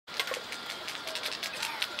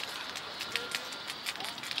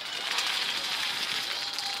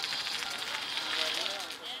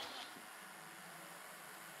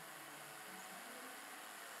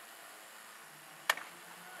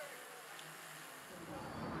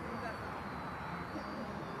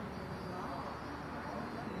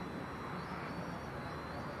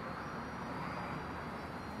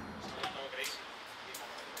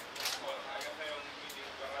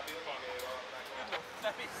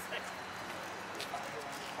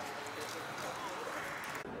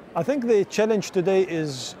I think the challenge today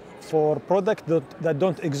is for products that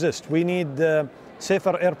don't exist. We need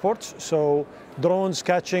safer airports, so drones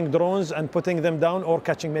catching drones and putting them down, or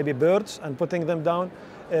catching maybe birds and putting them down.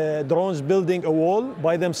 Drones building a wall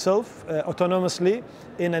by themselves autonomously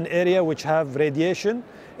in an area which have radiation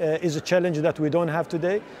is a challenge that we don't have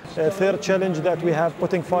today. Third challenge that we have,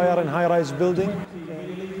 putting fire in high-rise building.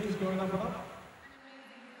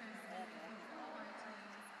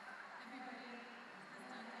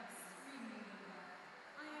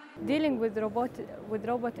 Dealing with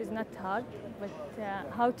robot is not hard, but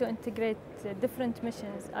how to integrate different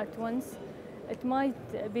missions at once, it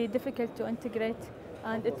might be difficult to integrate,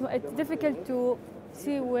 and it's difficult to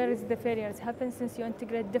see where is the failures happen since you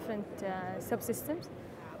integrate different subsystems.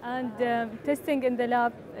 And testing in the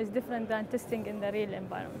lab is different than testing in the real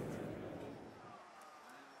environment.